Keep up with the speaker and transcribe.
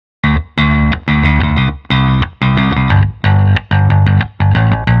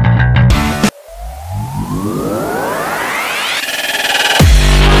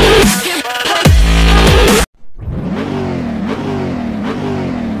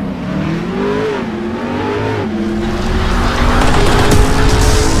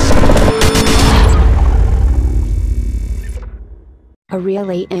real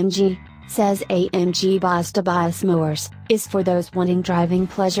AMG, says AMG boss Tobias Moers, is for those wanting driving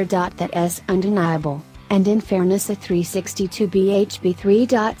pleasure. That's undeniable, and in fairness a 362 bhp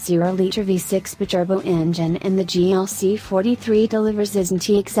 3.0-liter V6 biturbo engine in the GLC 43 delivers isn't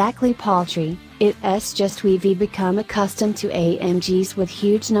exactly paltry. It's just we've become accustomed to AMGs with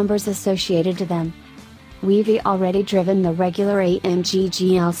huge numbers associated to them. We've already driven the regular AMG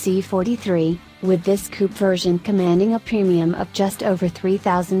GLC 43, with this coupe version commanding a premium of just over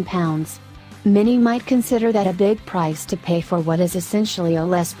 £3,000. Many might consider that a big price to pay for what is essentially a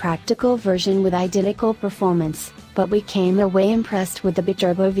less practical version with identical performance, but we came away impressed with the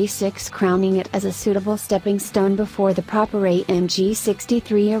biturbo V6, crowning it as a suitable stepping stone before the proper AMG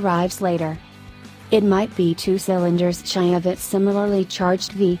 63 arrives later. It might be 2 cylinders shy of its similarly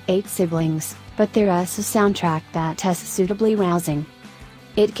charged V8 siblings, but there's a soundtrack that's suitably rousing.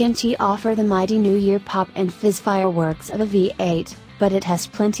 It can't offer the mighty New Year pop-and-fizz fireworks of a V8, but it has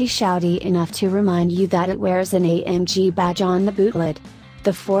plenty shouty enough to remind you that it wears an AMG badge on the bootlid.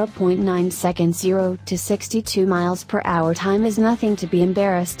 The 4.9 second 0 to 62 miles per hour time is nothing to be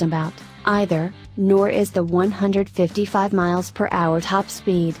embarrassed about, either, nor is the 155 miles per hour top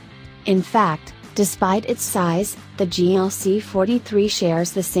speed. In fact, despite its size, the GLC 43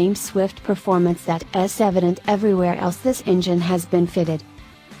 shares the same swift performance that is evident everywhere else this engine has been fitted.